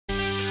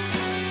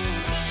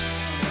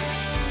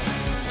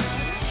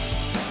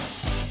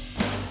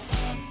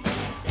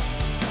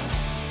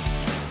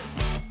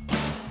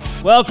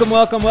Welcome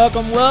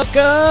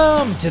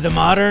to the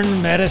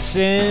Modern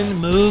Medicine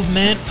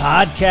Movement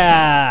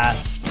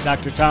Podcast.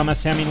 Dr.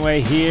 Thomas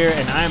Hemingway here,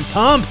 and I'm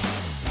pumped.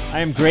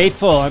 I am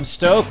grateful. I'm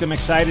stoked. I'm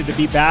excited to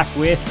be back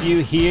with you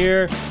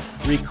here,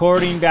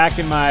 recording back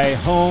in my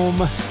home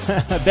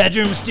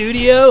bedroom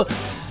studio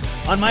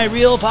on my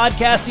real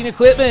podcasting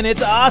equipment.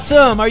 It's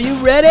awesome. Are you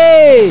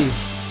ready?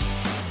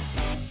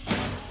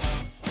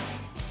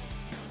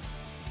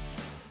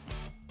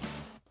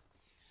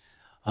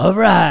 All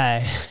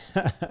right.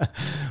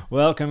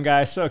 Welcome,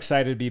 guys. So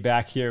excited to be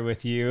back here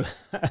with you.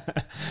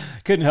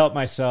 Couldn't help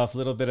myself. A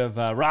little bit of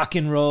rock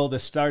and roll to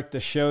start the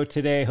show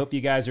today. Hope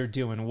you guys are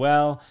doing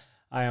well.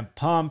 I am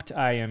pumped.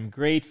 I am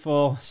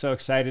grateful. So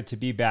excited to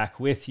be back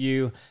with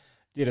you.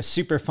 Did a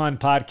super fun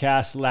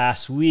podcast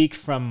last week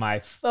from my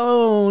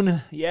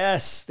phone.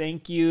 Yes,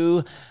 thank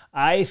you,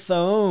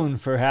 iPhone,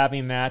 for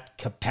having that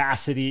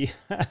capacity.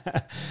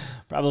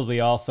 Probably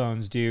all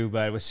phones do,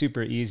 but it was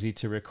super easy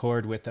to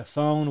record with the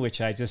phone,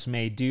 which I just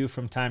may do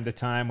from time to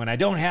time when I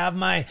don't have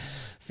my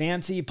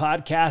fancy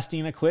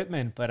podcasting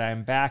equipment. But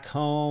I'm back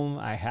home.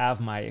 I have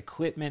my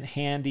equipment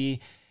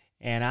handy,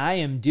 and I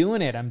am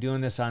doing it. I'm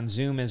doing this on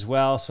Zoom as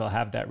well, so I'll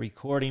have that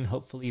recording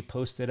hopefully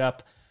posted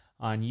up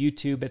on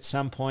YouTube at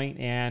some point,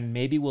 and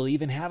maybe we'll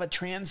even have a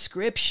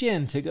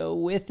transcription to go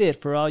with it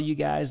for all you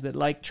guys that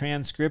like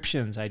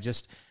transcriptions. I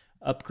just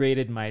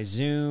upgraded my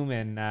Zoom,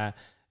 and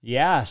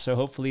yeah, so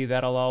hopefully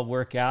that'll all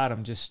work out.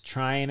 I'm just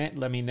trying it.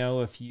 Let me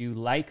know if you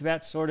like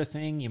that sort of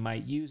thing. You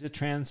might use a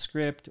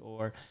transcript,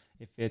 or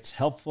if it's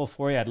helpful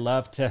for you. I'd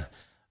love to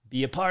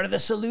be a part of the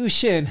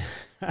solution.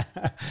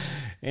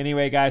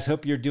 Anyway, guys,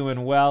 hope you're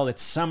doing well.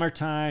 It's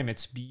summertime.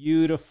 It's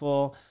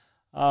beautiful.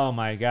 Oh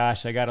my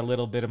gosh, I got a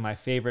little bit of my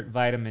favorite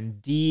vitamin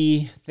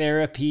D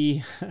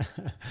therapy.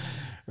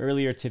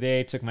 Earlier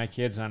today, took my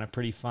kids on a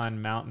pretty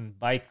fun mountain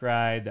bike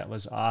ride. That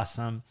was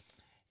awesome.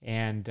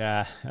 And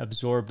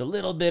absorbed a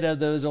little bit of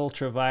those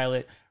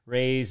ultraviolet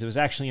rays. It was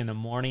actually in the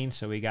morning,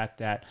 so we got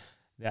that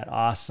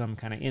awesome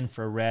kind of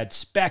infrared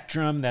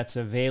spectrum that's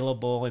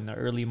available in the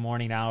early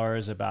morning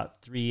hours,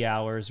 about 3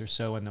 hours or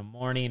so in the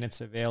morning.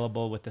 It's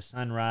available with the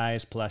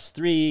sunrise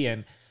 +3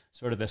 and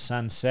sort of the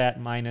sunset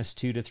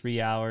 -2 to 3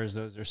 hours.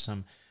 Those are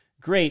some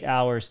great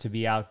hours to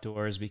be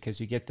outdoors because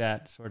you get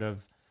that sort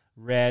of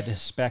red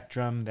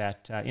spectrum,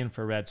 that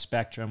infrared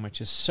spectrum, which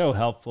is so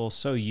helpful,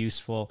 so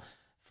useful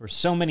for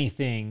so many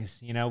things.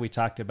 You know, we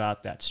talked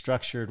about that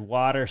structured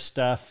water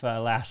stuff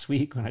last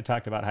week when I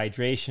talked about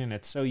hydration.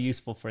 It's so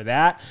useful for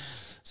that.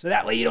 So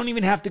that way you don't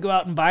even have to go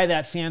out and buy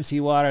that fancy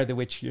water,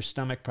 which your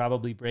stomach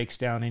probably breaks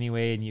down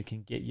anyway, and you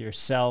can get your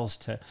cells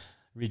to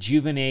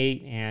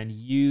rejuvenate and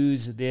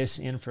use this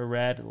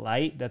infrared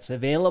light that's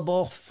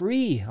available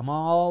free. I'm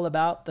all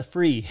about the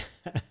free.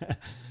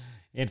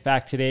 In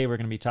fact, today we're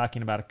going to be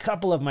talking about a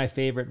couple of my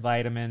favorite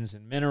vitamins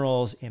and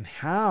minerals and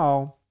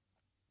how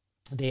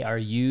they are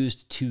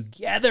used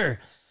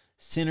together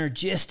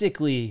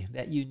synergistically,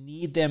 that you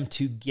need them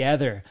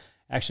together.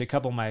 Actually, a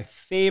couple of my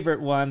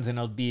favorite ones, and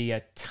it'll be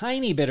a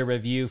tiny bit of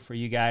review for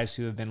you guys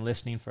who have been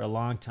listening for a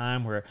long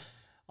time. We're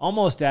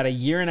almost at 1.5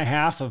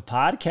 years of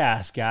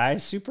podcast,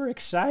 guys. Super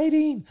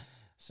exciting.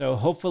 So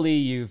hopefully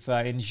you've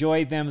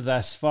enjoyed them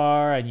thus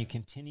far and you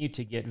continue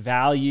to get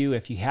value.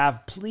 If you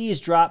have, please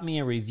drop me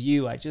a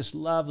review. I just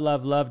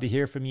love to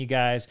hear from you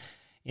guys.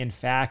 In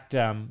fact,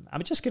 I'm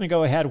just going to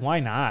go ahead. Why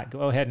not?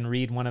 Go ahead and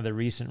read one of the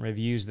recent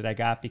reviews that I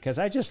got because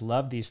I just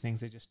love these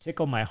things. They just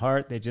tickle my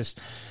heart. They just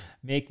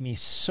make me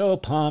so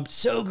pumped,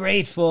 so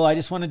grateful. I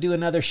just want to do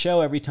another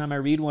show every time I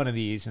read one of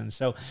these. And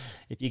so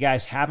if you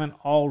guys haven't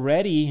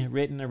already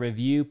written a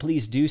review,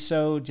 please do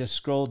so. Just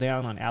scroll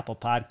down on Apple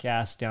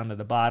Podcasts down to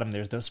the bottom.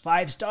 There's those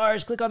 5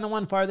 stars. Click on the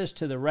one farthest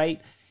to the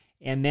right.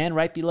 And then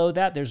right below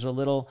that, there's a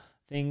little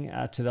thing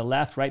to the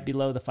left, right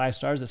below the 5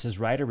 stars that says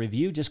write a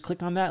review. Just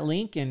click on that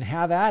link and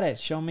have at it.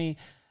 Show me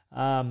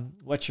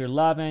what you're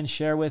loving.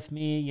 Share with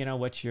me, you know,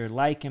 what you're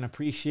liking,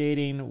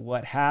 appreciating,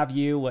 what have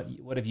you,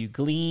 what have you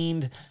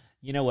gleaned,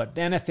 you know, what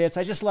benefits.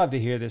 I just love to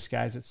hear this,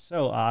 guys. It's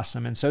so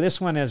awesome. And so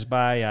this one is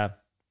by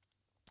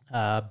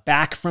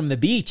Back from the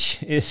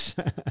Beach is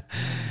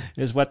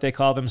is what they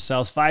call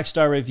themselves.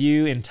 5-star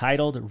review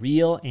entitled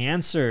Real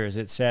Answers.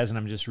 It says, and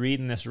I'm just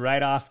reading this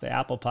right off the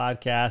Apple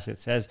Podcast. It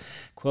says,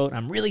 quote,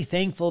 "I'm really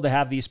thankful to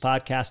have these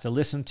podcasts to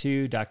listen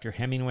to. Dr.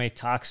 Hemingway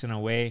talks in a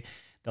way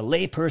the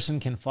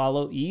layperson can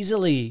follow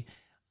easily.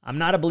 I'm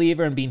not a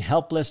believer in being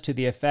helpless to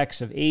the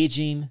effects of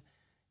aging.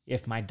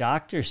 If my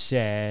doctor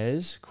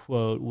says,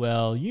 quote,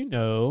 well, you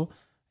know,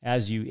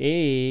 as you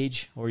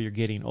age or you're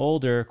getting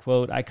older,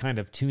 quote, I kind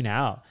of tune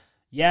out.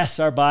 Yes,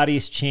 our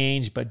bodies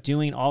change, but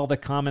doing all the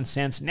common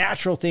sense,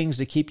 natural things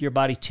to keep your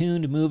body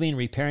tuned, moving,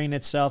 repairing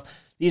itself,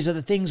 these are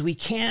the things we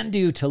can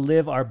do to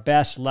live our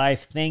best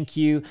life. Thank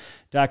you,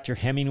 Dr.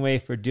 Hemingway,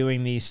 for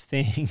doing these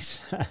things."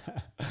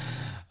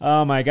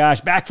 Oh my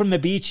gosh. Back from the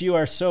Beach, you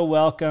are so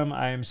welcome.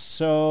 I am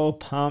so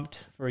pumped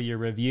for your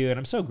review, and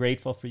I'm so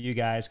grateful for you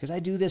guys because I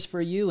do this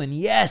for you. And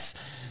yes,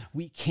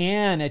 we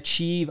can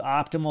achieve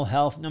optimal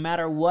health no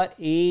matter what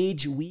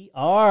age we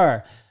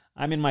are.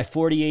 I'm in my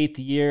 48th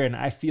year and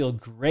I feel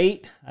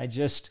great. I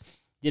just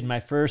did my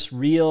first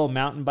real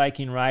mountain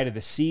biking ride of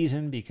the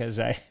season because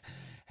I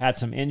had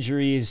some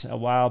injuries a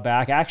while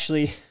back.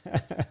 Actually,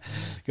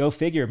 go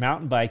figure,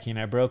 mountain biking.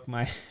 I broke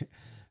my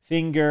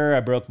finger,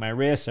 I broke my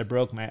wrist, I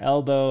broke my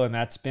elbow, and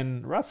that's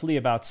been roughly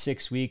about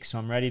 6 weeks. So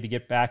I'm ready to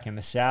get back in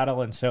the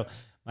saddle. And so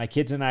my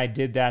kids and I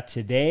did that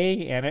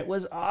today, and it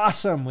was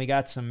awesome. We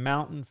got some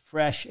mountain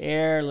fresh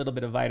air, a little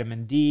bit of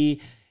vitamin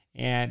D,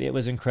 and it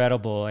was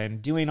incredible.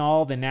 And doing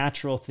all the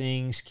natural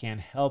things can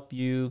help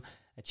you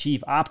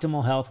achieve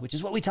optimal health, which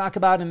is what we talk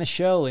about in the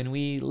show. And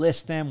we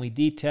list them, we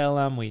detail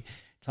them, we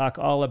talk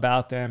all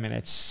about them, and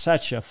it's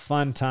such a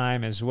fun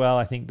time as well.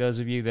 I think those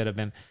of you that have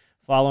been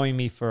following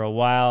me for a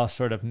while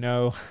sort of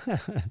know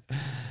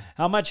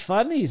how much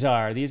fun these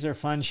are. These are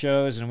fun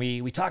shows, and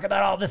we talk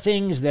about all the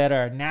things that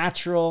are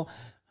natural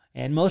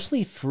and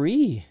mostly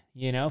free,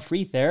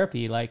 free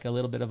therapy, like a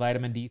little bit of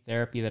vitamin D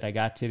therapy that I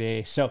got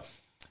today. So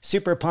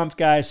super pumped,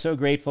 guys. So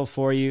grateful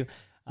for you.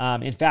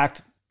 In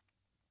fact,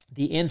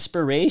 the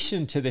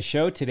inspiration to the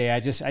show today, I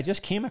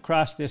just came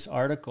across this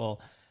article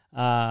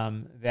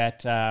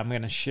that I'm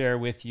going to share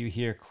with you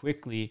here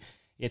quickly.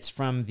 It's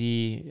from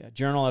the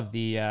Journal of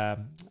the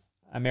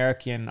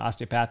American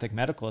Osteopathic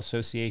Medical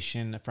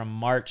Association from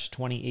March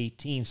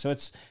 2018. So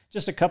it's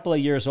just a couple of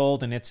years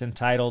old, and it's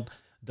entitled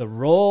 "The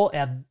Role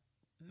of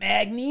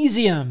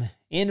Magnesium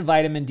in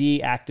Vitamin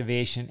D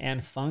Activation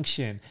and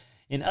Function."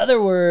 In other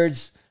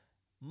words,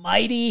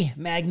 mighty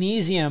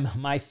magnesium,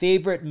 my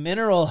favorite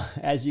mineral,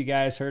 as you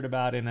guys heard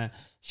about in a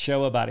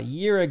show about a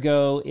year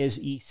ago, is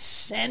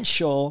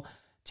essential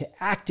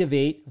to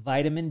activate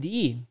vitamin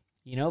D.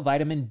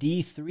 Vitamin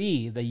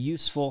D3, the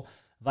useful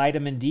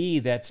vitamin D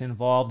that's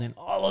involved in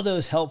all of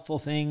those helpful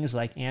things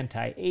like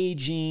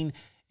anti-aging,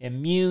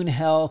 immune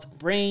health,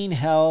 brain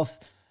health,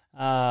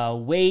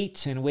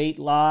 weight and weight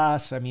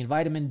loss. I mean,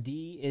 vitamin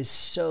D is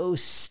so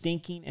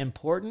stinking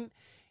important.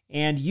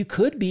 And you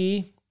could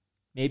be,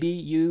 maybe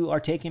you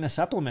are taking a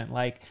supplement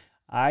like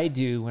I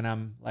do when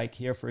I'm like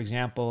here, for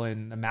example,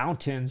 in the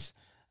mountains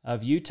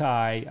of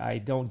Utah.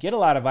 I don't get a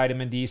lot of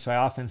vitamin D, so I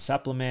often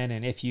supplement.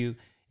 And if you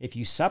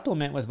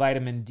supplement with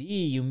vitamin D,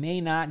 you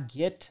may not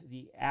get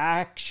the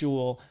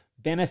actual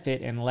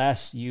benefit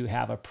unless you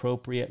have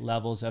appropriate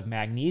levels of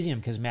magnesium,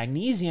 because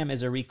magnesium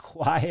is a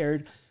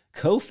required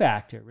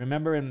cofactor.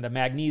 Remember in the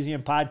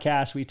magnesium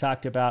podcast, we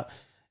talked about,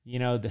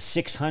 the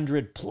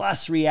 600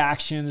 plus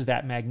reactions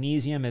that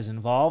magnesium is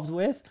involved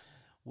with.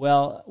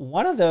 Well,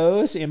 one of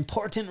those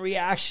important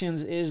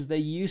reactions is the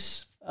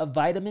use of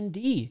vitamin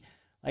D.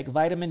 Like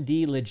vitamin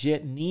D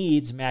legit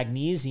needs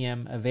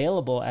magnesium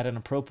available at an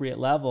appropriate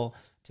level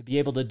to be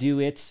able to do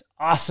its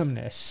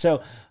awesomeness.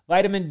 So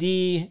vitamin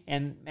D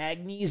and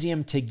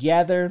magnesium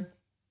together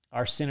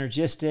are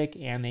synergistic,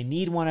 and they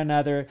need one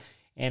another.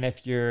 And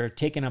if you're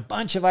taking a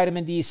bunch of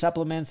vitamin D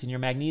supplements and your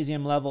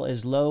magnesium level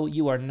is low,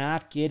 you are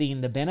not getting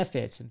the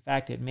benefits. In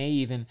fact, it may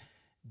even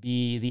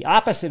be the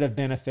opposite of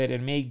benefit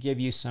and may give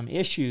you some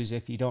issues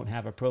if you don't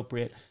have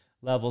appropriate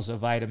levels of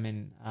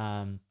vitamin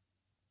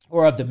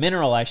or of the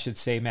mineral, I should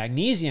say,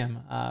 magnesium,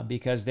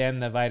 because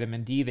then the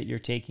vitamin D that you're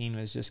taking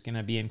is just going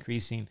to be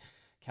increasing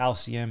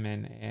calcium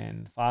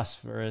and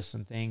phosphorus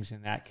and things,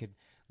 and that could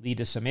lead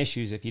to some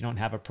issues if you don't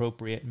have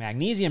appropriate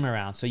magnesium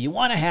around. So you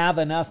want to have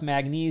enough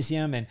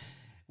magnesium, and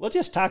we'll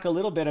just talk a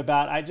little bit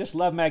about, I just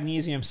love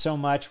magnesium so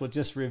much. We'll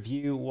just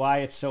review why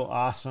it's so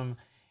awesome.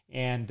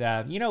 And,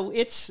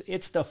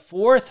 it's the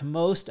fourth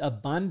most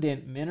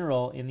abundant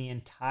mineral in the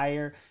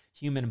entire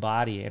human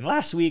body. And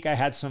last week I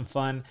had some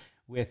fun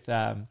with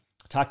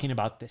talking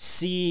about the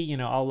sea.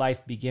 All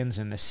life begins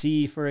in the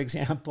sea, for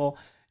example.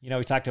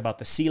 We talked about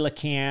the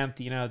coelacanth,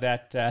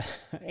 that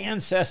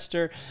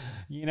ancestor,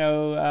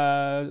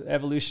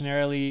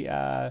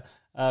 evolutionarily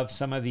of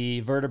some of the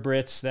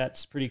vertebrates.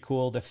 That's pretty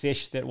cool. The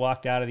fish that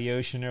walked out of the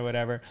ocean or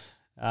whatever.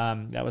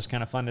 That was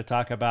kind of fun to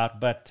talk about.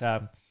 But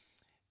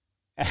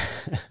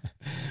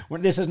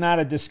this is not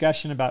a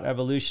discussion about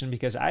evolution,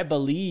 because I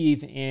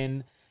believe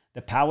in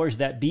the powers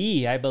that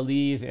be. I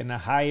believe in a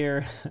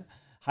higher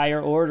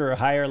order, a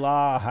higher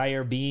law, a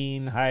higher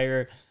being,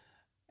 higher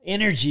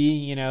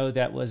energy,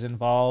 that was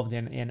involved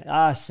in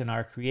us and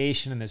our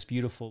creation in this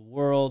beautiful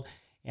world,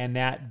 and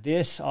that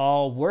this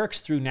all works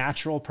through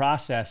natural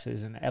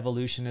processes, and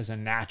evolution is a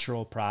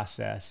natural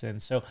process.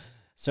 And so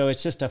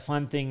it's just a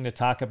fun thing to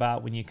talk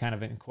about when you kind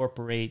of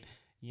incorporate,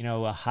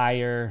 a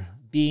higher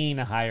being,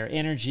 a higher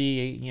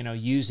energy,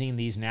 using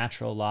these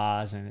natural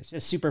laws. And it's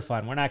just super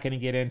fun. We're not going to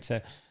get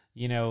into,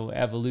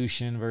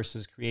 evolution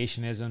versus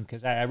creationism,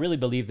 because I really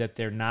believe that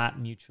they're not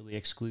mutually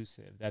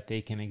exclusive, that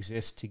they can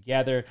exist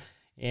together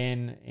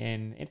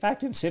in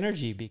fact, in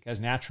synergy, because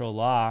natural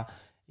law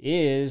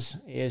is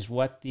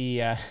what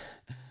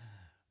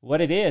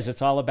what it is.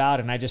 It's all about.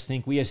 And I just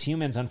think we as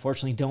humans,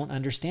 unfortunately, don't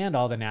understand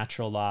all the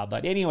natural law.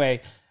 But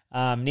anyway,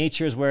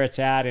 nature is where it's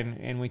at.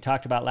 And we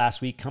talked about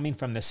last week coming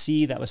from the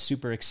sea. That was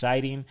super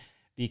exciting,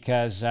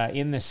 because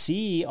in the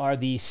sea are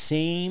the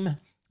same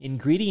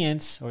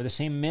ingredients or the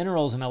same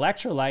minerals and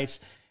electrolytes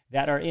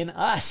that are in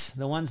us,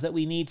 the ones that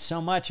we need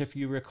so much. If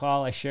you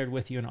recall, I shared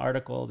with you an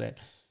article that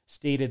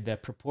stated the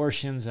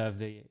proportions of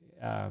the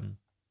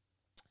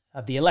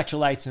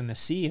electrolytes in the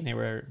sea, and they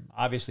were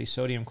obviously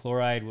sodium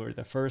chloride were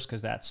the first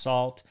because that's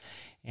salt,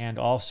 and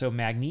also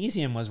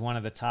magnesium was one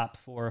of the top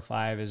 4 or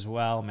 5 as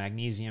well.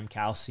 Magnesium,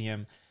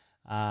 calcium,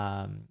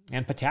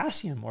 and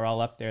potassium were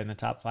all up there in the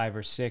top 5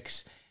 or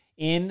 6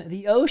 in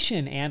the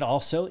ocean and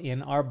also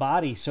in our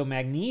body. So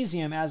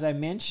magnesium, as I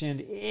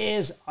mentioned,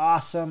 is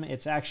awesome.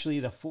 It's actually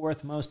the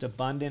 4th most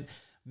abundant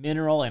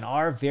mineral in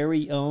our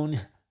very own,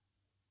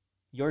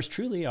 yours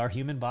truly, our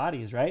human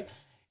bodies, right?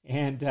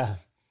 And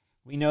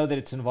we know that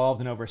it's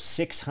involved in over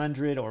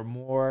 600 or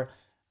more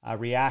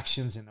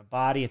reactions in the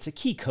body. It's a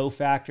key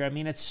cofactor. I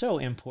mean, it's so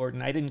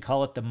important. I didn't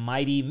call it the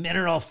mighty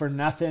mineral for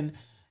nothing,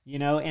 you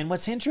know. And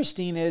what's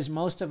interesting is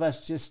most of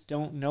us just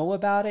don't know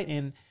about it,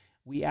 and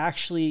we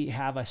actually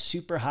have a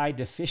super high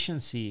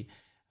deficiency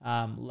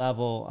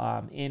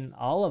level in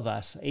all of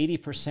us.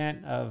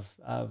 80% of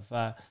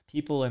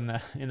people in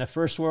the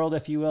first world,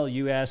 if you will,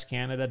 U.S.,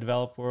 Canada,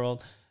 developed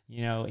world,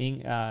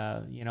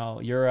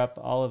 Europe,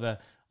 all of the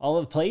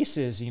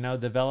places,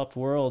 developed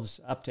worlds,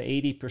 up to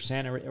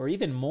 80% or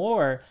even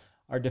more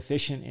are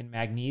deficient in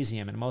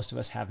magnesium, and most of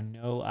us have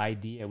no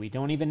idea. We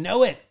don't even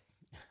know it.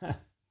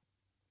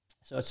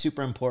 So it's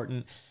super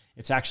important.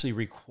 It's actually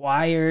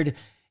required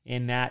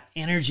in that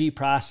energy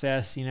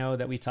process,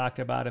 that we talked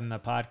about in the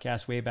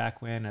podcast way back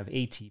when of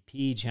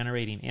ATP,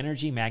 generating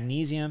energy.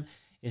 Magnesium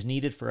is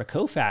needed for a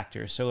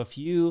cofactor. So if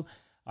you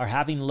are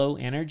having low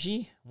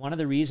energy, one of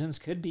the reasons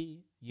could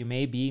be you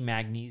may be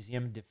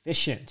magnesium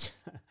deficient.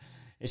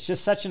 It's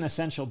just such an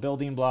essential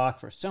building block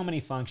for so many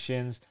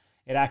functions.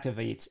 It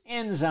activates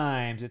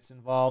enzymes. It's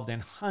involved in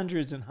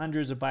hundreds and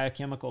hundreds of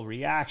biochemical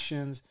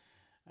reactions.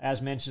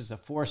 As mentioned, it's the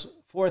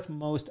 4th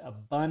most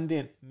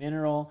abundant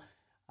mineral.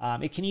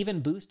 It can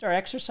even boost our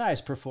exercise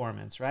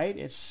performance, right?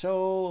 It's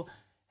so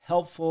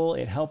helpful.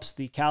 It helps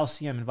the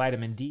calcium and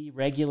vitamin D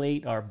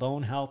regulate our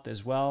bone health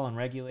as well and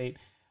regulate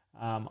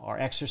our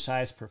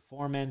exercise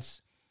performance.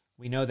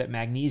 We know that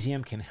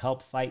magnesium can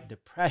help fight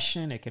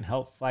depression. It can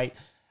help fight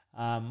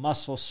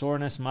muscle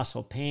soreness,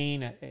 muscle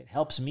pain. It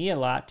helps me a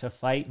lot to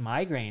fight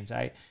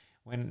migraines.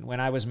 When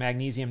I was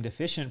magnesium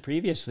deficient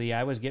previously,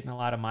 I was getting a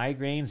lot of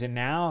migraines, and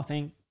now,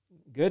 thank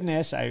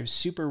goodness, I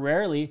super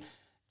rarely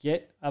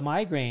get a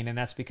migraine, and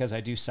that's because I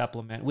do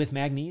supplement with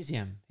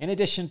magnesium. In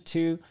addition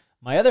to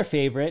my other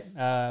favorite,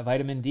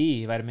 vitamin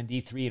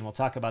D3, and we'll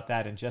talk about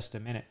that in just a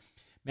minute.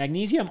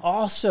 Magnesium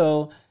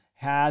also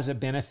has a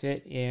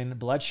benefit in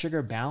blood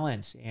sugar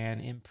balance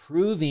and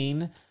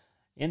improving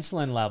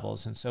insulin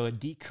levels, and so it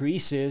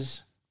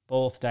decreases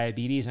both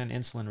diabetes and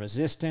insulin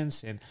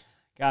resistance. And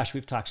gosh,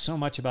 we've talked so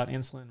much about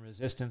insulin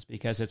resistance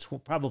because it's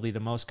probably the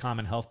most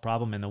common health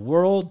problem in the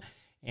world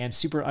and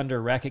super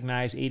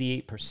under-recognized.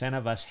 88%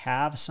 of us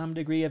have some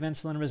degree of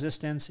insulin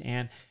resistance,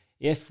 and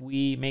if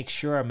we make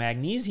sure our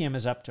magnesium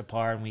is up to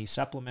par and we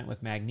supplement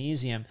with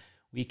magnesium,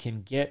 we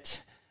can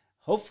get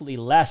hopefully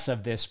less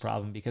of this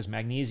problem because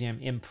magnesium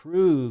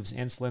improves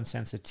insulin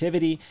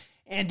sensitivity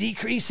and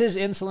decreases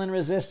insulin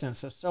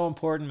resistance. So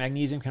important.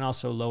 Magnesium can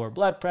also lower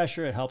blood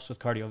pressure. It helps with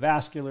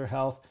cardiovascular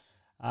health,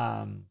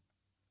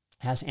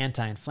 has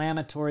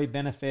anti-inflammatory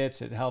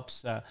benefits. It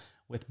helps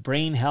with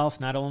brain health.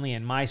 Not only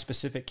in my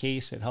specific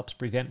case, it helps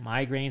prevent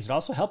migraines. It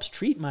also helps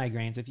treat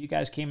migraines. If you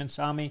guys came and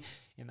saw me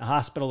in the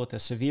hospital with a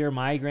severe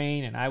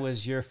migraine and I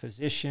was your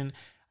physician,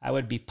 I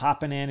would be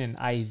popping in an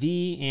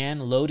IV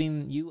and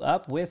loading you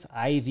up with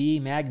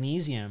IV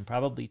magnesium,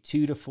 probably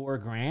 2 to 4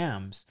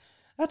 grams.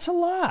 That's a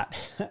lot.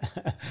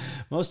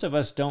 Most of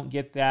us don't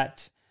get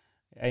that.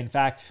 In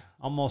fact,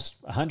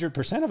 almost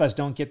 100% of us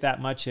don't get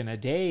that much in a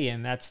day,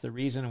 and that's the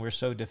reason we're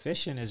so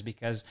deficient, is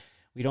because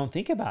we don't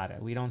think about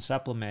it. We don't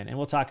supplement. And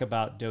we'll talk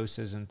about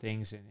doses and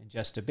things in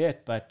just a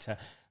bit, but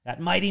that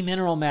mighty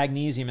mineral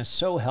magnesium is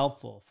so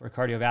helpful for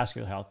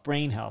cardiovascular health,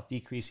 brain health,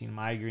 decreasing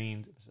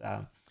migraines,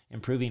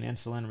 improving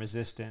insulin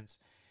resistance.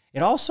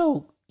 It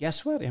also,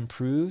 guess what,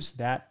 improves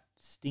that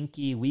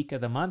stinky week of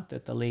the month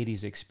that the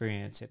ladies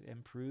experience. It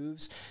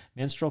improves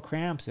menstrual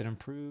cramps. It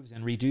improves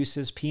and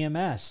reduces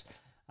PMS.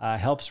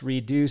 Helps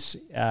reduce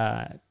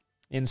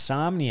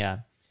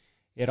insomnia.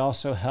 It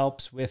also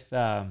helps with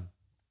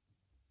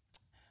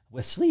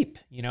sleep.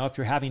 If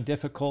you're having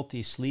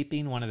difficulty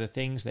sleeping, one of the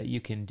things that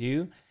you can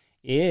do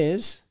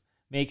is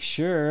make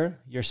sure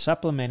you're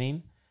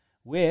supplementing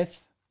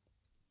with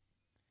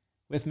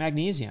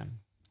magnesium.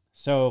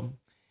 So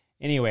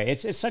anyway,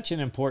 it's such an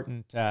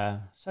important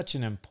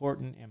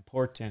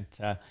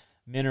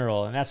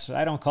mineral, and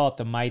I don't call it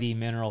the mighty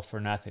mineral for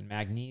nothing.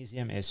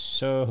 Magnesium is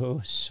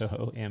so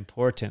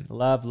important.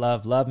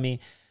 Love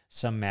me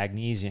some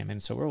magnesium,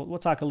 and so we'll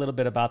talk a little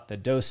bit about the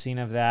dosing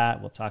of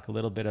that. We'll talk a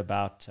little bit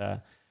about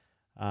a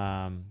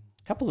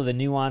couple of the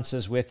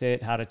nuances with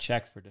it, how to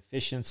check for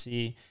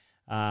deficiency.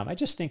 I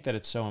just think that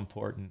it's so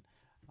important.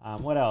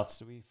 What else?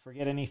 Did we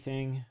forget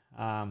anything?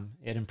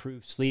 It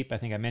improves sleep. I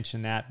think I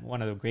mentioned that.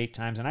 One of the great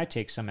times, and I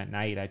take some at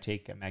night. I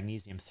take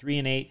magnesium 3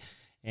 and 8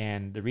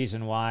 And the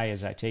reason why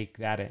is I take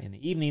that in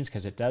the evenings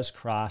because it does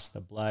cross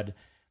the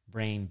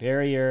blood-brain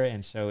barrier.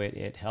 And so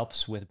it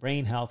helps with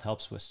brain health,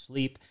 helps with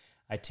sleep.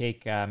 I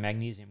take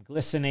magnesium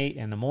glycinate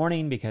in the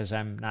morning because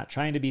I'm not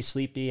trying to be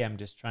sleepy. I'm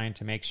just trying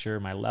to make sure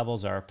my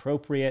levels are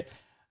appropriate.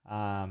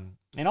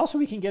 And also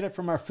we can get it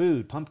from our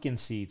food, pumpkin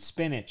seeds,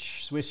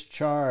 spinach, Swiss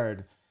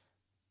chard.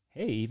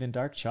 Hey, even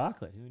dark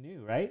chocolate. Who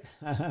knew, right?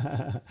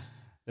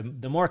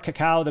 The more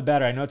cacao, the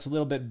better. I know it's a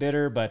little bit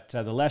bitter, but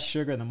the less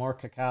sugar and the more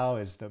cacao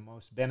is the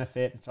most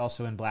benefit. It's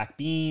also in black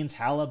beans,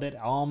 halibut,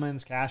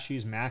 almonds,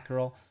 cashews,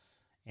 mackerel,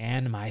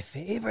 and my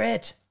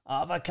favorite,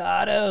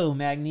 avocado.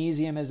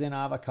 Magnesium is in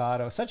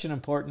avocado. Such an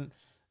important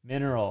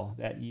mineral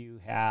that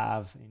you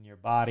have in your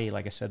body.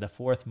 Like I said, the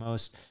fourth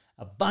most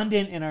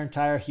abundant in our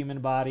entire human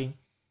body.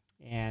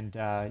 And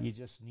you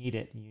just need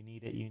it. You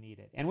need it. You need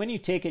it. And when you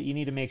take it, you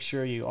need to make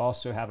sure you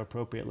also have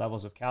appropriate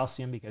levels of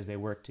calcium because they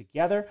work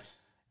together.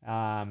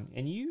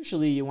 And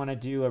usually you want to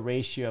do a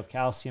ratio of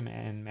calcium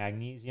and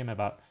magnesium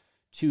about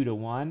 2 to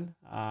 1.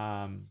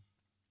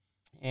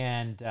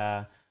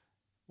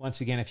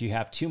 Once again, if you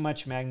have too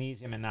much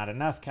magnesium and not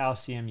enough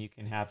calcium, you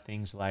can have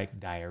things like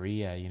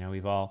diarrhea. You know,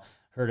 we've all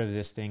heard of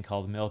this thing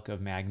called milk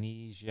of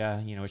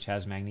magnesia, you know, which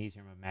has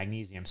magnesium or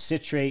magnesium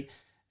citrate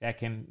that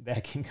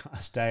can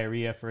cause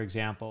diarrhea, for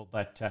example.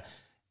 But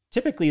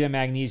typically the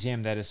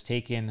magnesium that is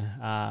taken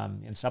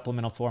in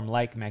supplemental form,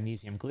 like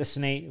magnesium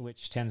glycinate,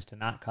 which tends to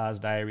not cause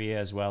diarrhea,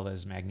 as well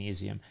as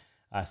magnesium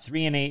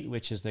threonate,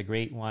 which is the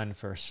great one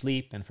for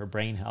sleep and for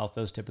brain health.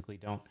 Those typically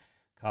don't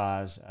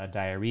cause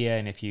diarrhea.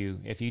 And if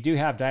you do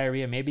have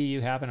diarrhea, maybe you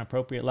have an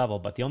appropriate level.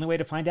 But the only way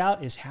to find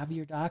out is have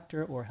your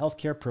doctor or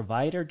healthcare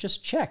provider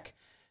just check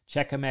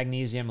a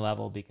magnesium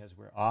level because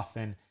we're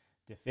often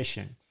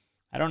deficient.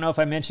 I don't know if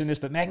I mentioned this,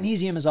 but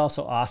magnesium is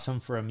also awesome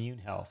for immune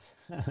health.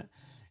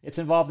 It's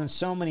involved in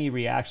so many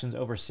reactions,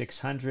 over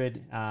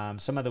 600,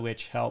 some of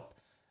which help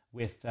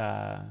with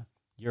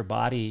your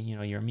body, you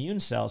know, your immune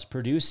cells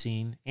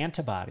producing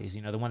antibodies.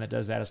 You know, the one that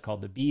does that is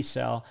called the B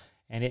cell,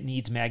 and it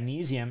needs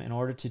magnesium in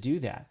order to do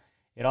that.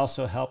 It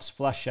also helps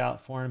flush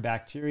out foreign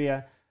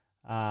bacteria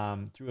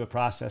through a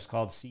process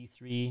called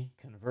C3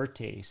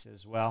 convertase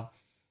as well.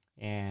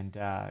 And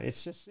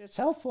it's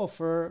helpful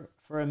for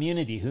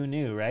immunity. Who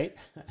knew, right?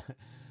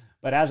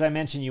 But as I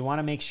mentioned, you want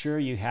to make sure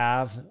you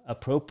have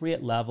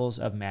appropriate levels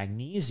of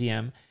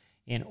magnesium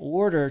in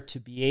order to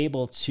be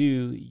able to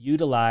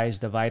utilize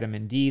the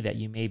vitamin D that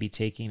you may be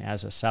taking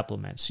as a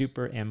supplement.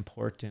 Super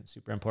important,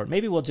 super important.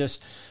 Maybe we'll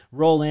just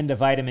roll into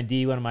vitamin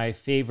D, one of my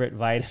favorite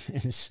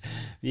vitamins,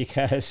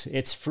 because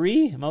it's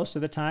free most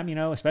of the time, you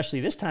know,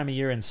 especially this time of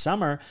year in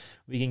summer,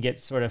 we can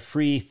get sort of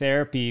free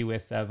therapy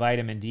with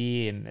vitamin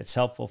D, and it's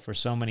helpful for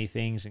so many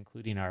things,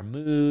 including our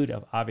mood.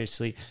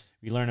 Obviously,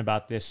 we learn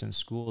about this in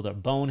school, the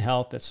bone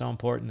health that's so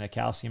important. The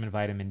calcium and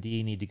vitamin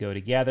D need to go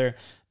together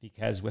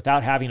because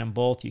without having them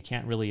both, you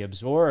can't really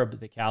absorb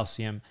the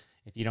calcium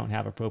if you don't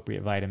have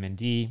appropriate vitamin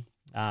D.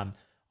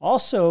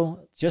 Also,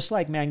 just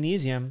like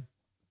magnesium,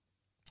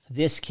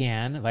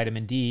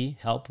 vitamin D,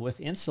 help with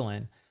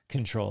insulin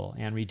control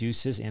and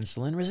reduces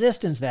insulin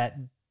resistance. That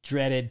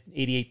dreaded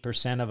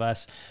 88% of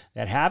us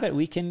that have it,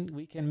 we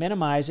can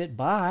minimize it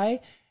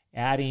by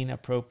adding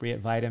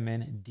appropriate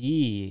vitamin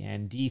D,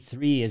 and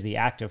D3 is the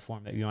active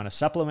form that you want to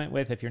supplement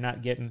with. If you're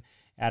not getting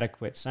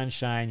adequate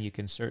sunshine, you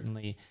can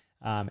certainly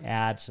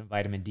add some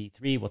vitamin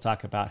D3. We'll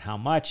talk about how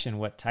much and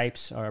what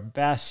types are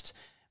best,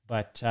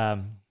 but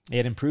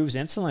it improves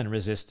insulin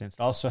resistance. It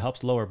also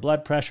helps lower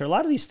blood pressure. A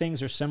lot of these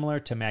things are similar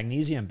to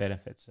magnesium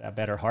benefits.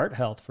 Better heart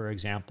health, for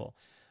example,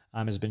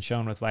 has been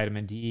shown with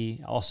vitamin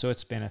D. Also,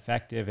 it's been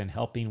effective in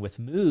helping with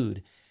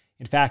mood.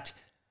 In fact,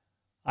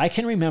 I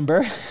can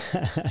remember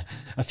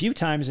a few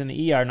times in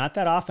the ER, not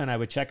that often, I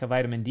would check a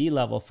vitamin D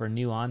level for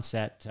new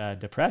onset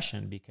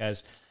depression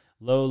because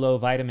low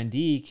vitamin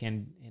D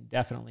can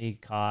definitely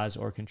cause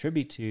or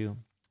contribute to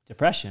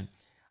depression.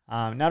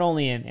 Not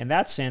only in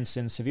that sense,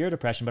 in severe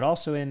depression, but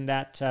also in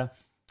that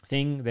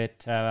thing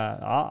that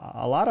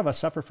a lot of us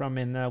suffer from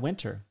in the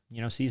winter.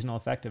 You know, seasonal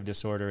affective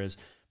disorder is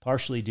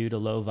partially due to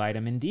low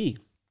vitamin D.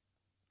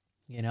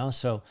 You know,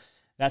 so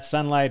that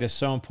sunlight is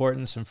so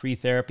important. Some free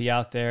therapy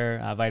out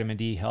there. Vitamin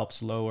D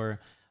helps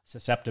lower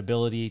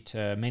susceptibility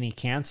to many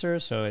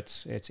cancers. So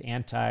it's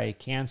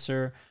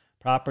anti-cancer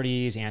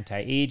properties,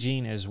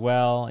 anti-aging as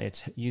well.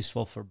 It's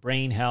useful for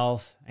brain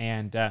health.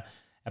 And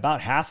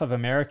about half of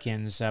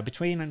Americans,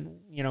 between,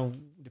 you know,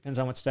 depends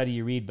on what study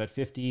you read, but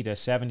 50 to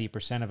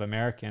 70% of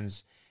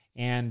Americans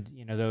and,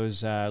 you know,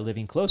 those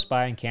living close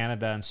by in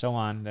Canada and so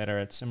on that are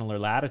at similar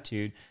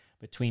latitude,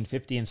 between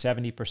 50 and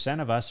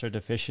 70% of us are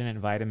deficient in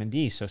vitamin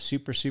D. So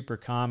super, super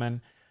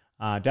common.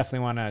 Definitely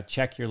want to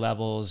check your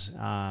levels.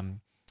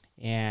 And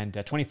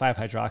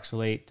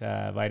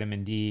 25-hydroxylate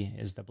vitamin D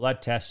is the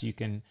blood test you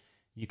can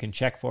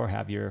check for.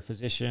 Have your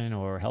physician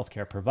or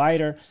healthcare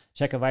provider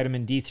check a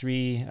vitamin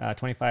D3,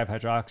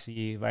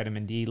 25-hydroxy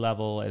vitamin D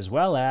level, as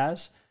well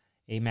as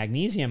a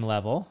magnesium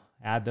level.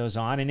 Add those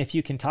on. And if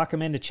you can talk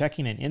them into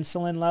checking an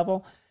insulin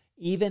level,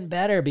 even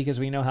better, because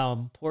we know how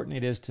important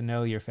it is to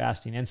know your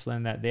fasting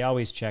insulin. That they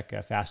always check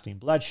fasting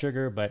blood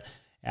sugar, but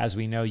as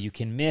we know, you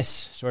can miss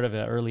sort of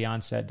an early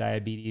onset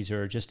diabetes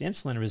or just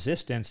insulin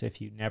resistance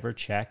if you never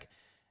check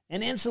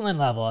an insulin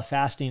level, a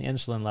fasting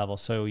insulin level.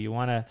 So you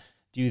want to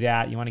do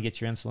that. You want to get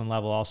your insulin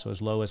level also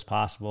as low as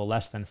possible.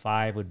 Less than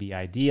 5 would be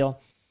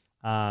ideal.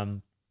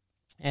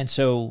 And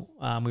so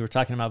we were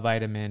talking about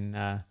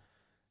vitamin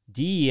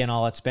D and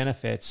all its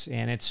benefits,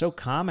 and it's so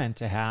common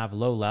to have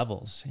low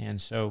levels.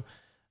 And so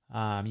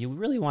you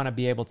really want to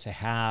be able to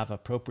have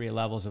appropriate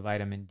levels of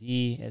vitamin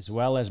D as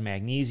well as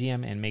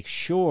magnesium, and make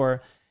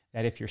sure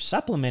that if you're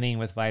supplementing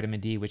with vitamin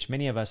D, which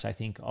many of us I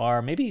think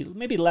are,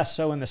 maybe less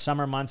so in the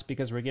summer months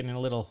because we're getting a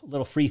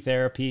little free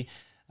therapy,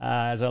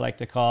 as I like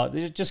to call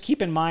it. Just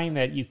keep in mind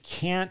that you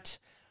can't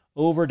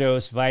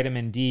overdose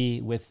vitamin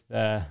D with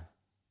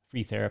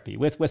free therapy,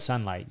 with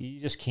sunlight.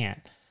 You just can't.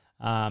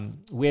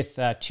 With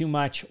too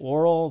much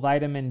oral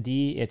vitamin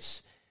D,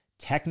 it's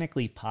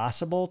technically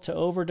possible to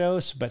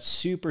overdose, but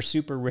super,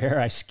 super rare.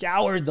 I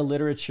scoured the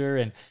literature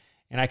and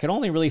I could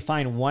only really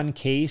find one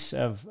case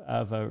of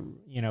a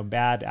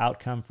bad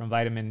outcome from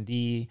vitamin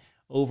D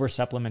over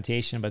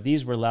supplementation, but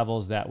these were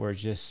levels that were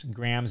just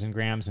grams and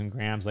grams and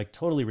grams, like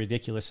totally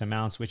ridiculous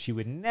amounts, which you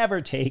would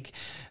never take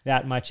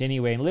that much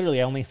anyway. And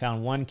literally I only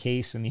found one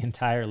case in the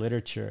entire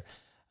literature.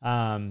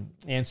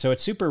 And so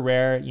it's super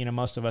rare.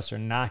 Most of us are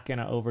not going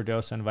to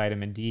overdose on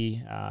vitamin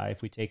D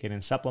if we take it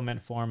in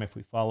supplement form, if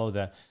we follow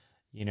the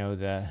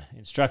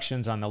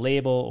instructions on the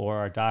label or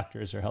our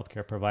doctor's or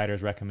healthcare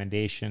provider's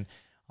recommendation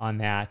on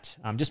that.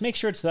 Just make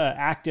sure it's the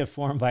active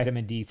form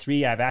vitamin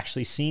D3. I've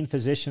actually seen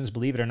physicians,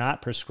 believe it or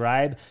not,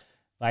 prescribe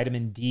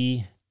vitamin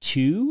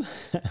D2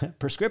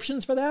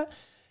 prescriptions for that,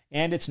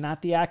 and it's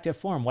not the active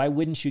form. Why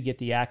wouldn't you get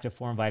the active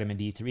form vitamin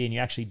D3? And you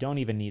actually don't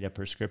even need a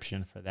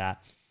prescription for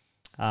that.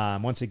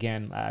 Once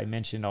again, I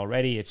mentioned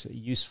already, it's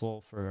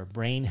useful for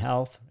brain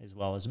health as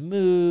well as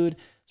mood,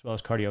 as well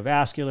as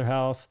cardiovascular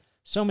health.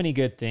 So many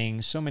good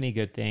things.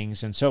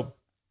 And so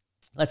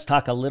let's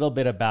talk a little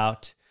bit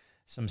about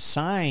some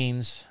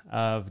signs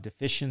of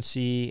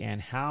deficiency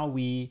and how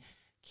we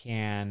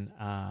can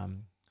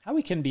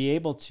be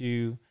able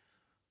to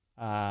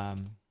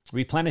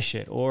replenish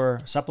it or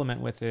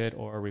supplement with it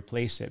or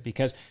replace it.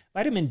 Because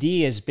vitamin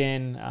D has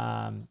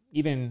been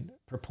even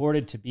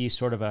purported to be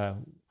sort of a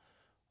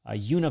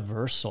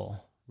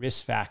universal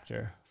risk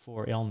factor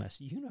for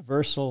illness.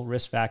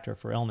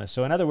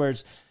 So in other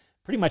words,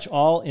 pretty much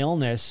all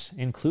illness,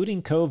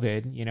 including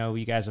COVID,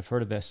 you guys have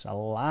heard of this a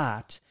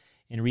lot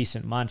in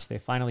recent months. They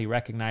finally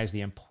recognize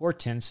the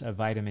importance of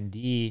vitamin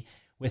D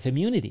with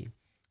immunity.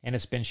 And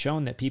it's been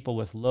shown that people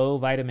with low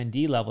vitamin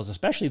D levels,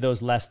 especially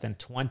those less than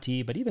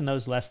 20, but even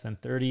those less than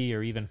 30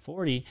 or even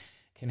 40,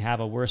 can have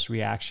a worse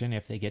reaction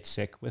if they get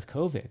sick with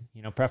COVID.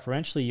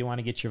 Preferentially, you want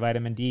to get your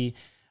vitamin D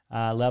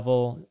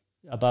level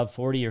above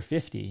 40 or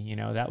 50.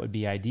 That would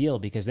be ideal,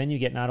 because then you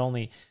get not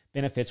only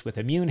benefits with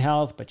immune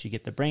health, but you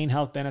get the brain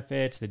health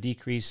benefits, the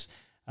decrease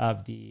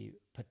of the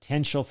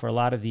potential for a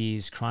lot of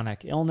these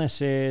chronic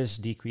illnesses,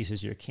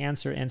 decreases your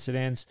cancer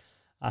incidence.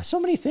 So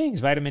many things.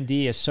 Vitamin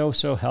D is so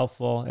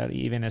helpful,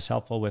 even as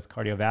helpful with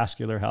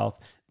cardiovascular health.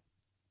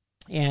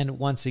 And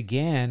once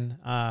again,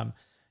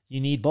 you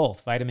need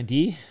both vitamin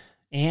D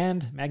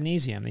and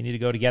magnesium. They need to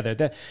go together.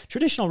 The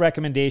traditional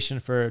recommendation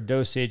for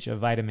dosage of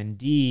vitamin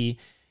D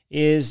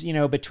is,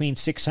 between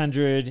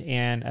 600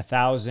 and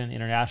 1,000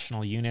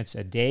 international units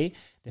a day,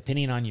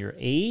 depending on your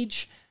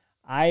age.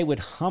 I would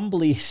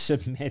humbly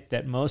submit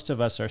that most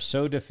of us are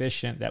so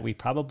deficient that we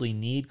probably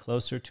need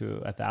closer to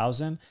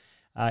 1,000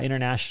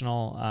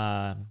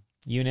 international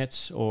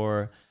units,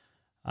 or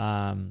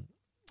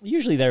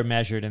usually they're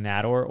measured in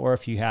that. Or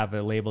if you have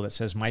a label that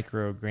says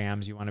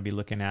micrograms, you want to be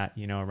looking at,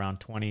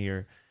 around 20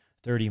 or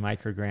 30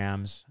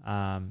 micrograms.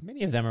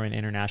 Many of them are in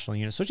international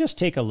units. So just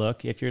take a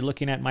look. If you're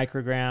looking at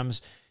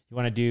micrograms, you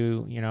want to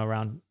do,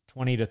 around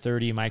 20 to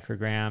 30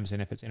 micrograms.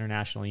 And if it's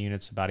international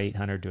units, about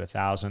 800 to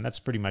 1,000. That's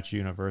pretty much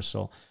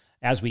universal.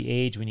 As we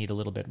age, we need a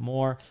little bit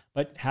more.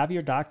 But have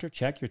your doctor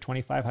check your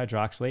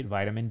 25-hydroxylate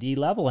vitamin D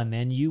level, and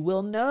then you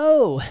will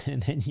know.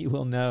 And then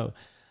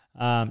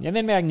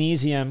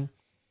magnesium.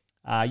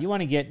 You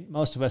want to get,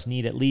 most of us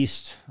need at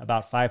least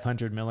about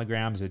 500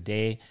 milligrams a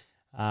day.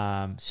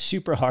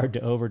 Super hard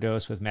to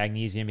overdose with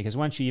magnesium, because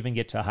once you even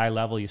get to a high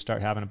level, you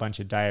start having a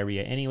bunch of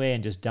diarrhea anyway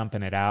and just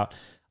dumping it out.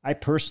 I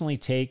personally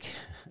take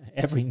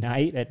every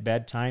night at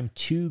bedtime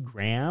 2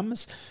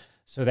 grams.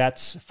 So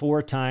that's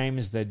 4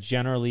 times the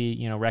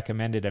generally,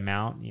 recommended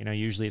amount.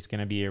 Usually it's going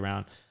to be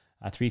around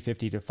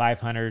 350 to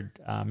 500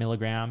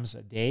 milligrams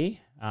a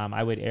day.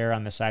 I would err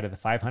on the side of the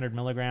 500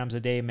 milligrams a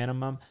day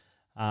minimum.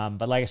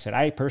 But like I said,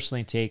 I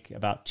personally take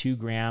about 2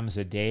 grams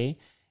a day.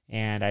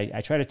 And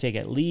I try to take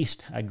at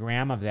least a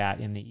gram of that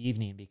in the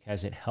evening,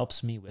 because it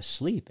helps me with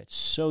sleep. It's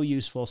so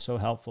useful, so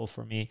helpful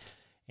for me.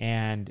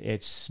 And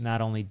it's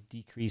not only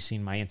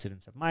decreasing my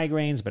incidence of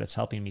migraines, but it's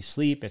helping me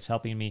sleep. It's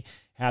helping me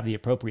have the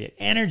appropriate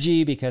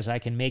energy, because I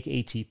can make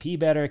ATP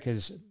better,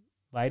 because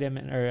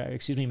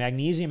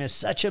magnesium is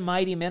such a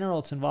mighty mineral.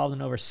 It's involved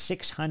in over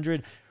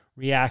 600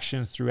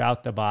 reactions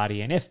throughout the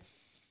body. And if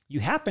you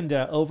happen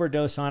to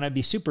overdose on it, it'd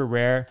be super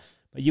rare,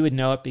 but you would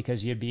know it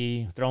because you'd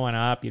be throwing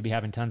up, you'd be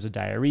having tons of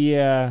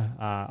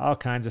diarrhea, all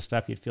kinds of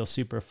stuff. You'd feel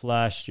super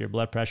flushed. Your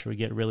blood pressure would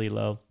get really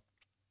low,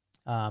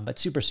 but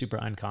super, super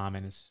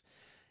uncommon.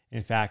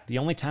 In fact, the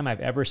only time I've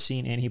ever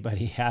seen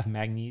anybody have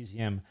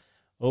magnesium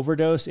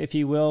overdose, if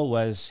you will,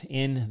 was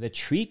in the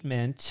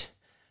treatment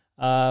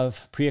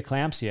of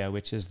preeclampsia,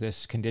 which is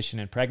this condition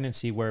in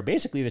pregnancy where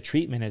basically the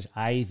treatment is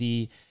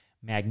IV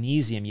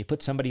magnesium. You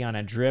put somebody on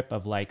a drip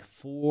of like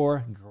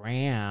 4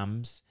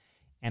 grams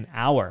an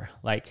hour,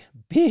 like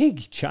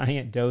big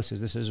giant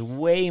doses. This is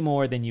way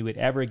more than you would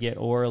ever get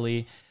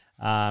orally,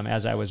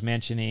 as I was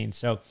mentioning.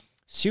 So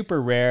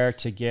super rare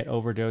to get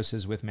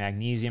overdoses with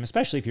magnesium,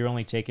 especially if you're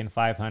only taking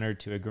 500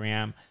 to a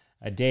gram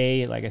a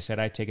day. Like I said,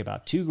 I take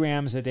about 2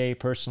 grams a day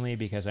personally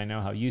because I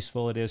know how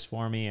useful it is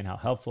for me and how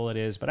helpful it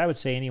is. But I would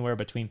say anywhere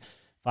between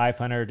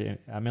 500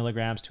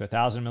 milligrams to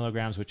 1,000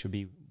 milligrams, which would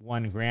be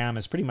 1 gram,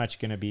 is pretty much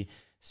going to be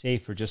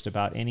safe for just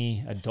about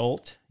any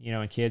adult.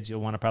 And kids,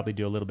 you'll want to probably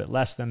do a little bit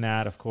less than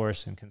that, of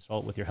course, and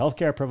consult with your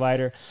healthcare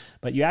provider.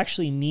 But you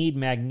actually need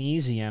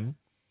magnesium,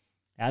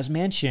 as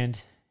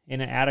mentioned,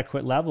 in an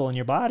adequate level in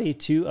your body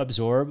to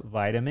absorb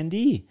vitamin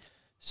D.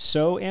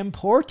 So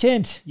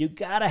important. You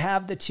got to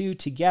have the two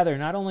together.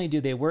 Not only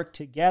do they work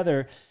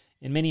together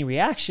in many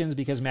reactions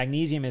because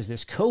magnesium is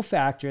this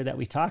cofactor that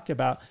we talked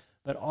about,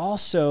 but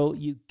also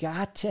you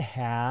got to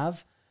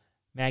have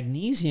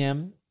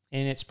magnesium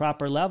in its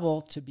proper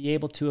level to be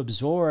able to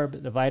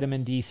absorb the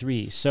vitamin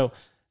D3. So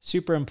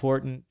super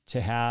important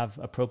to have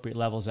appropriate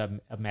levels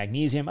of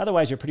magnesium.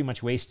 Otherwise, you're pretty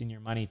much wasting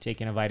your money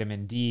taking a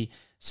vitamin D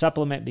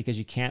supplement because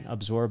you can't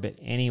absorb it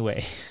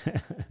anyway.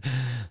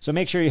 So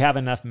make sure you have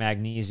enough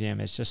magnesium.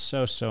 It's just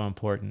so, so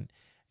important.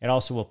 It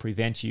also will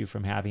prevent you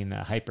from having the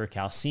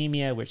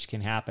hypercalcemia, which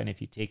can happen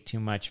if you take too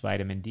much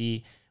vitamin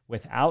D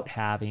without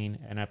having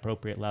an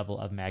appropriate level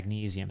of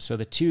magnesium. So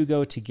the two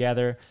go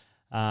together.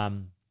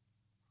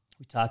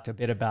 We talked a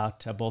bit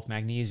about both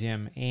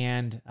magnesium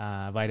and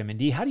vitamin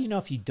D. How do you know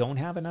if you don't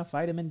have enough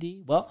vitamin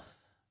D? Well,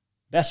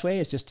 best way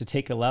is just to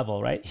take a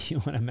level, right? You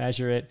want to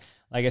measure it.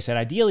 Like I said,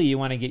 ideally you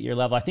want to get your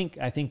level. I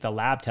think the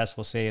lab test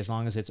will say as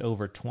long as it's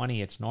over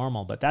 20, it's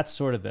normal, but that's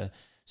sort of the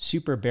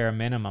super bare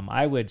minimum.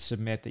 I would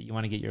submit that you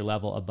want to get your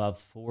level above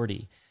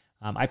 40.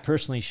 I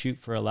personally shoot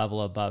for a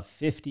level above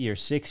 50 or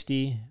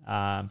 60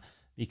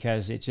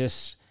 because it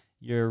just,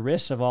 your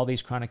risks of all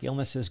these chronic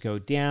illnesses go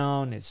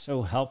down. It's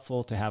so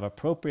helpful to have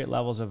appropriate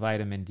levels of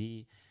vitamin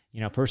D.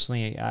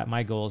 Personally,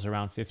 my goal is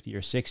around 50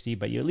 or 60,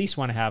 but you at least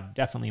want to have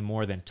definitely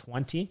more than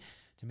 20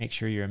 to make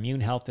sure your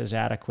immune health is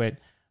adequate.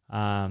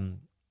 And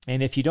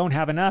if you don't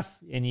have enough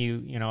and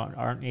you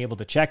aren't able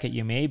to check it,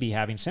 you may be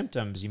having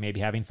symptoms. You may be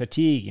having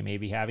fatigue. You may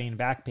be having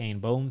back pain,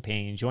 bone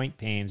pain, joint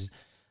pains,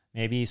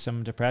 maybe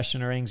some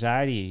depression or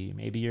anxiety.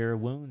 Maybe your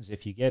wounds,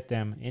 if you get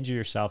them, injure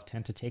yourself,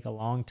 tend to take a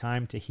long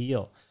time to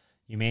heal.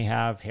 You may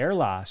have hair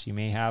loss. You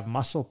may have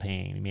muscle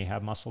pain. You may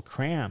have muscle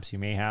cramps. You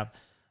may have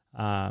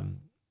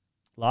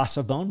loss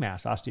of bone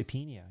mass,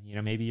 osteopenia.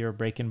 Maybe you're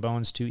breaking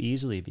bones too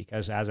easily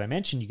because, as I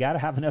mentioned, you got to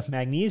have enough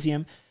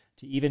magnesium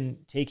to even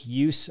take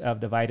use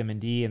of the vitamin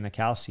D and the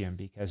calcium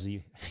because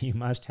you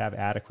must have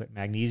adequate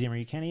magnesium or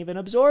you can't even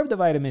absorb the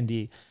vitamin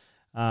D.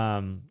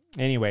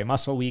 Anyway,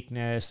 muscle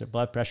weakness, the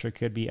blood pressure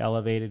could be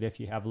elevated if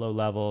you have low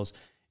levels.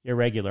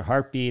 Irregular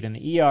heartbeat. In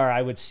the ER,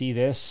 I would see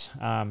this,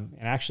 and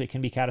actually it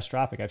can be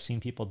catastrophic. I've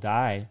seen people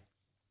die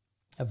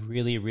of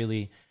really,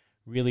 really,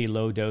 really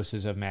low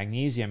doses of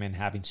magnesium and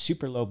having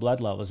super low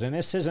blood levels. And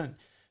this isn't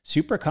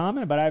super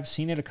common, but I've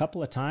seen it a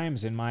couple of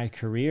times in my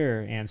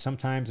career, and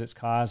sometimes it's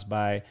caused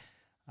by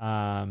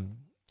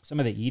some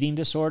of the eating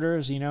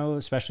disorders,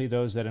 especially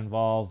those that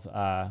involve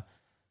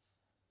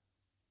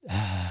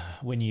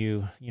when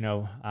you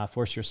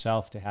force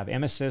yourself to have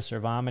emesis or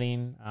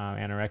vomiting,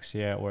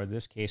 anorexia, or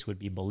this case would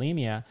be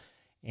bulimia.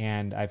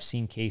 And I've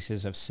seen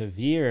cases of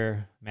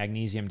severe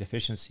magnesium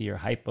deficiency or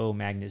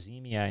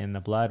hypomagnesemia in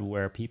the blood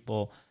where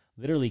people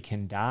literally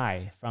can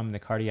die from the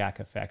cardiac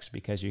effects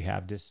because you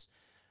have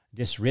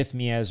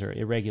dysrhythmias or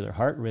irregular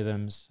heart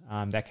rhythms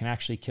that can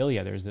actually kill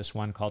you. There's this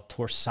one called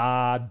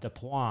torsade de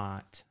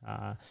pointe,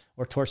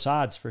 or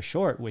torsades for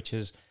short, which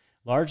is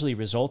largely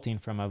resulting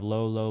from a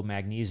low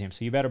magnesium.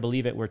 So you better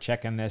believe it. We're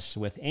checking this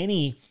with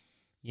any,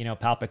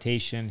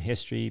 palpitation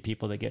history,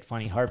 people that get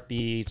funny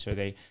heartbeats or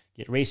they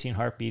get racing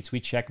heartbeats. We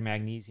check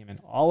magnesium in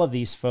all of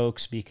these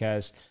folks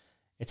because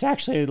it's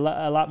actually a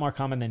lot more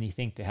common than you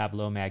think to have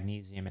low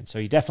magnesium. And so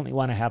you definitely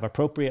want to have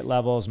appropriate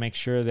levels. Make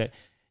sure that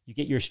you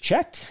get yours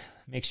checked.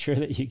 Make sure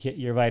that you get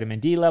your vitamin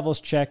D levels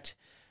checked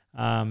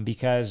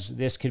because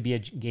this could be a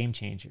game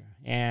changer.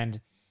 And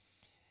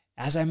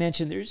as I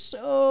mentioned, there's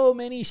so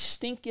many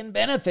stinking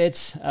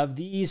benefits of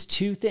these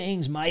two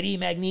things, mighty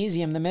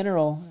magnesium, the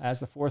mineral, as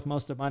the fourth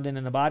most abundant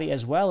in the body,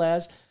 as well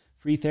as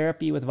free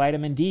therapy with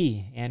vitamin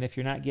D. And if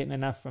you're not getting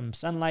enough from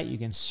sunlight, you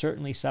can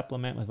certainly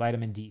supplement with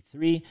vitamin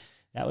D3.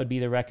 That would be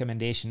the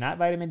recommendation, not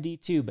vitamin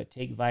D2, but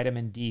take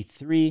vitamin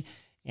D3.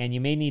 and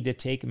you may need to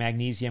take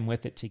magnesium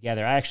with it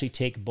together. I actually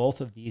take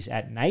both of these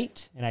at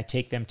night, and I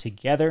take them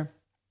together,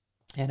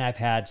 and I've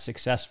had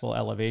successful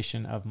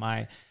elevation of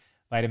my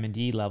vitamin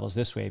D levels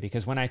this way,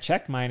 because when I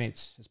checked mine,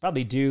 it's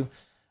probably due.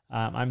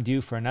 I'm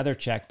due for another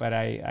check, but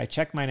I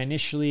checked mine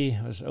initially.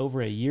 It was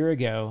over a year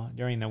ago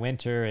during the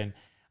winter, and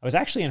I was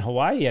actually in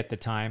Hawaii at the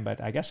time,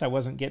 but I guess I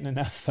wasn't getting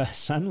enough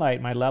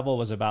sunlight. My level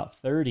was about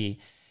 30,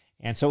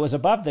 and so it was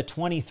above the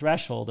 20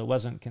 threshold. It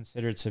wasn't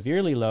considered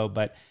severely low,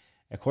 but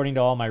according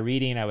to all my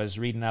reading, I was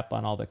reading up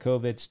on all the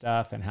COVID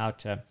stuff and how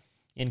to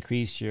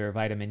increase your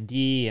vitamin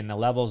D and the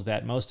levels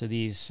that most of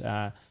these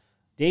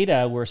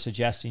data were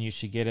suggesting you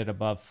should get it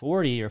above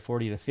 40 or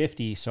 40 to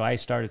 50. So I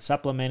started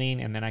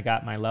supplementing, and then I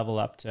got my level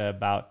up to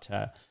about,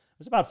 it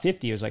was about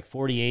 50. It was like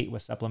 48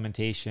 with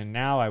supplementation.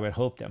 Now I would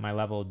hope that my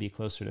level would be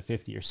closer to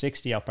 50 or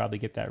 60. I'll probably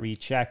get that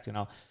rechecked, and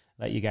I'll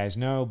let you guys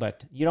know,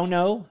 but you don't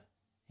know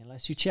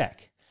unless you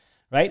check,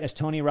 right? As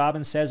Tony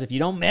Robbins says, if you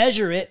don't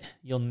measure it,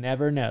 you'll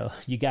never know.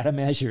 You got to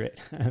measure it.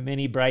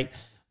 Many bright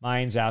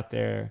minds out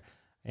there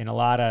in a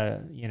lot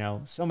of,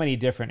 so many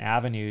different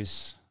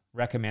avenues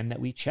recommend that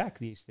we check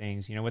these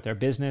things. With our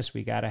business,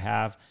 we got to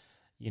have,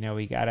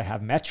 we got to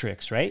have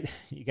metrics, right?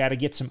 You got to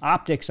get some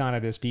optics on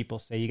it, as people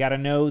say. You got to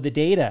know the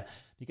data,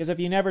 because if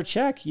you never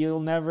check, you'll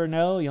never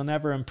know, you'll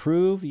never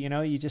improve.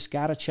 You just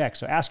got to check.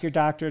 So ask your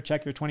doctor,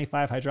 check your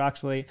 25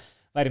 hydroxylate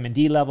vitamin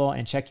D level,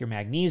 and check your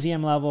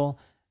magnesium level,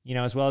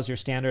 as well as your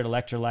standard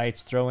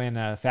electrolytes. Throw in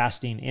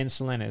fasting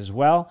insulin as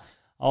well.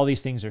 All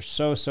these things are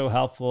so, so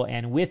helpful.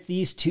 And with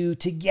these two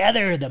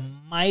together, the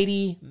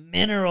mighty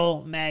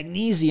mineral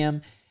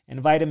magnesium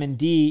and vitamin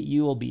D,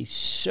 you will be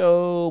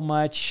so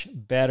much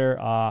better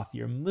off.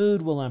 Your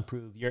mood will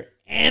improve. Your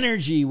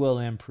energy will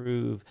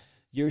improve.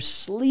 Your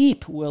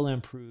sleep will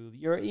improve.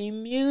 Your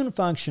immune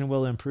function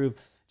will improve.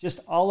 Just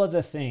all of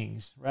the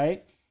things,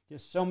 right?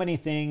 Just so many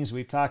things.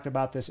 We've talked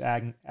about this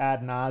ad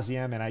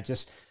nauseum, and I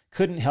just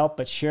couldn't help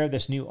but share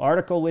this new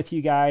article with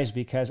you guys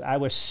because I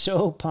was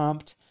so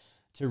pumped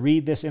to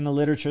read this in the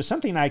literature.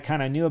 Something I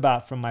kind of knew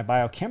about from my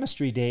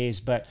biochemistry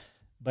days, but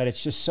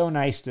it's just so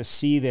nice to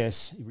see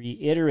this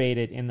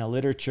reiterated in the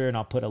literature, and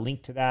I'll put a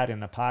link to that in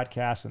the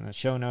podcast and the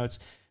show notes,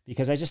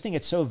 because I just think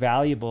it's so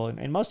valuable.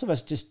 And most of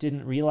us just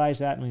didn't realize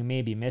that, and we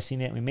may be missing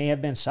it. We may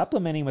have been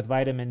supplementing with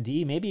vitamin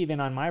D, maybe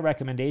even on my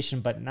recommendation,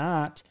 but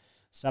not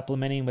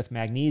supplementing with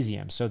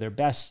magnesium. So they're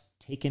best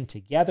taken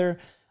together.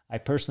 I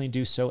personally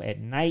do so at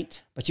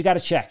night, but you got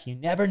to check. You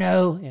never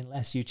know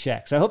unless you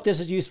check. So I hope this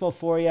is useful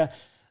for you.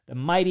 The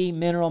mighty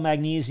mineral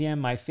magnesium,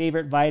 my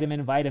favorite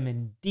vitamin,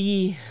 vitamin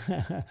D,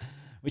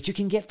 which you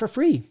can get for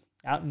free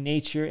out in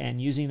nature,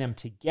 and using them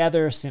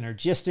together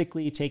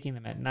synergistically, taking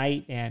them at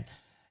night. And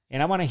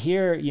I want to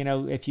hear,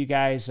 if you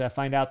guys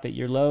find out that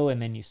you're low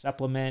and then you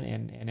supplement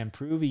and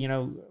improve,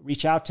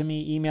 reach out to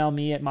me, email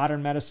me at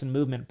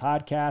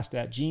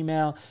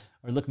modernmedicinemovementpodcast@gmail.com,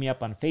 or look me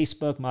up on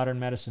Facebook, Modern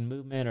Medicine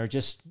Movement, or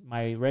just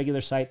my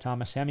regular site,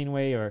 Thomas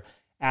Hemingway, or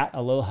at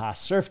Aloha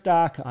Surf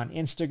Doc on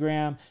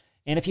Instagram.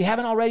 And if you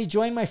haven't already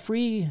joined my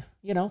free,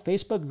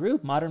 Facebook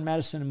group, Modern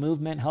Medicine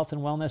Movement Health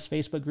and Wellness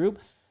Facebook group,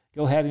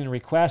 go ahead and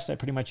request. I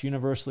pretty much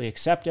universally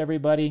accept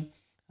everybody,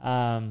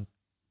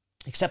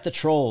 except the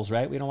trolls,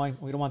 right? We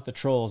don't want the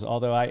trolls.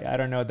 Although I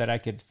don't know that I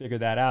could figure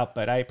that out,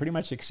 but I pretty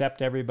much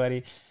accept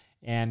everybody,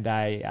 and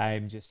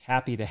I'm just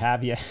happy to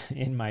have you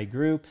in my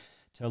group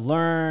to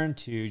learn,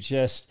 to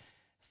just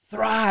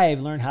thrive,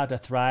 learn how to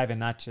thrive and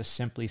not just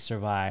simply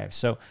survive.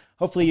 So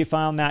hopefully you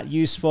found that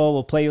useful.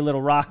 We'll play a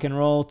little rock and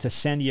roll to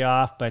send you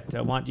off, but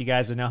I want you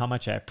guys to know how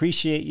much I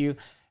appreciate you,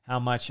 how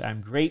much I'm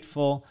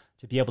grateful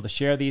to be able to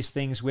share these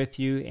things with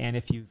you. And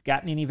if you've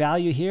gotten any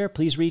value here,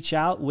 please reach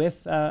out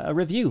with a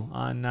review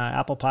on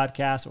Apple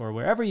Podcasts or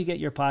wherever you get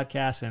your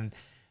podcasts. And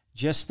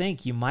just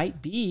think, you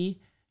might be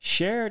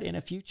shared in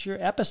a future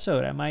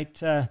episode. I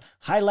might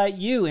highlight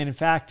you. And in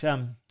fact,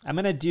 I'm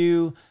going to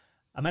do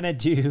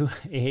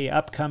a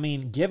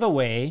upcoming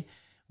giveaway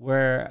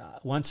where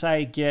once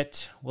I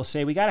get, we'll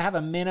say we got to have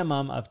a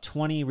minimum of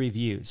 20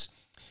 reviews.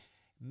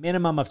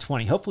 Minimum of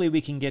 20. Hopefully we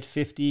can get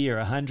 50 or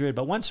 100.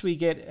 But once we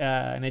get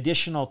an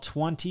additional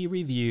 20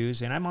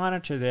 reviews, and I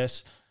monitor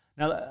this.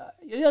 Now,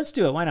 let's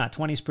do it. Why not?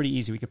 20 is pretty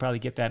easy. We could probably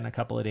get that in a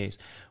couple of days.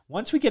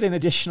 Once we get an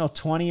additional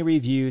 20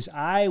 reviews,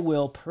 I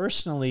will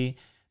personally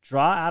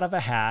draw out of a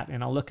hat,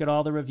 and I'll look at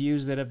all the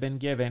reviews that have been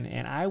given,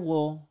 and I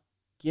will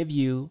give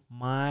you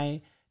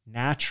my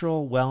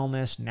natural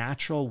wellness,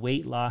 natural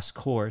weight loss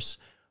course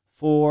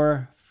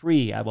for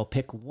free. I will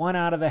pick one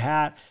out of the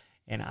hat,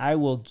 and I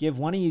will give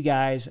one of you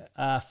guys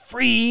a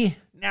free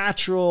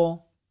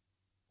natural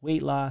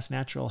weight loss,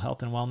 natural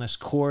health and wellness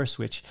course,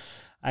 which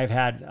I've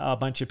had a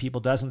bunch of people,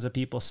 dozens of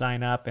people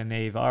sign up, and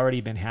they've already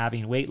been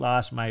having weight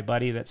loss. My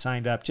buddy that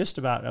signed up just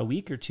about a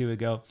week or two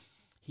ago,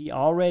 he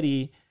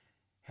already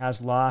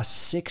has lost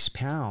 6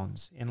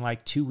 pounds in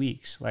like 2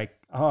 weeks. Like,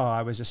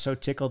 I was just so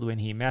tickled when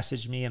he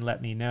messaged me and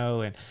let me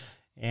know.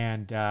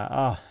 And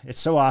it's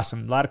so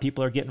awesome. A lot of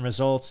people are getting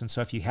results. And so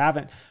if you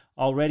haven't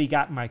already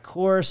gotten my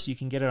course, you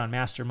can get it on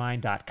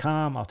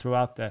mastermind.com. I'll throw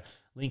out the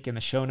link in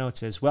the show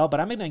notes as well. But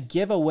I'm going to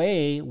give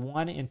away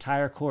one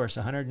entire course,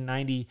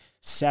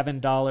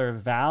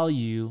 $197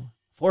 value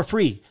for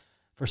free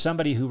for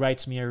somebody who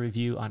writes me a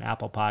review on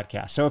Apple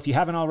Podcasts. So if you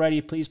haven't already,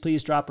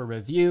 please drop a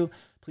review.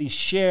 Please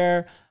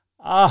share.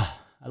 I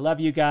love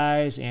you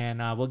guys, and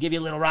we'll give you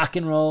a little rock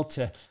and roll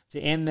to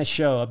end the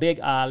show. A big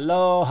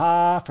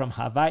aloha from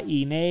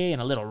Hawaii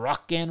and a little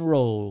rock and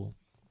roll.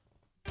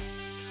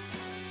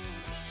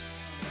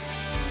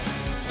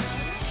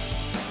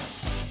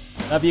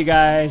 Love you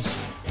guys.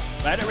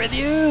 Write a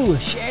review,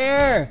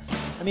 share.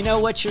 Let me know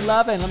what you're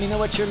loving. Let me know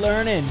what you're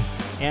learning.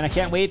 And I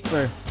can't wait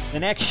for the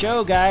next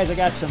show, guys. I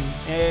got some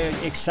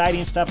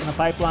exciting stuff in the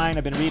pipeline.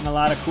 I've been reading a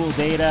lot of cool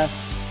data,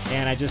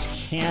 and I just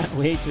can't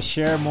wait to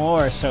share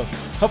more. So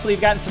hopefully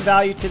you've gotten some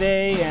value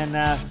today, and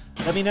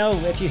let me know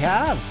if you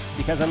have,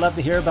 because I'd love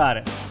to hear about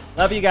it.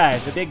 Love you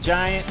guys. A big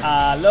giant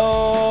aloha.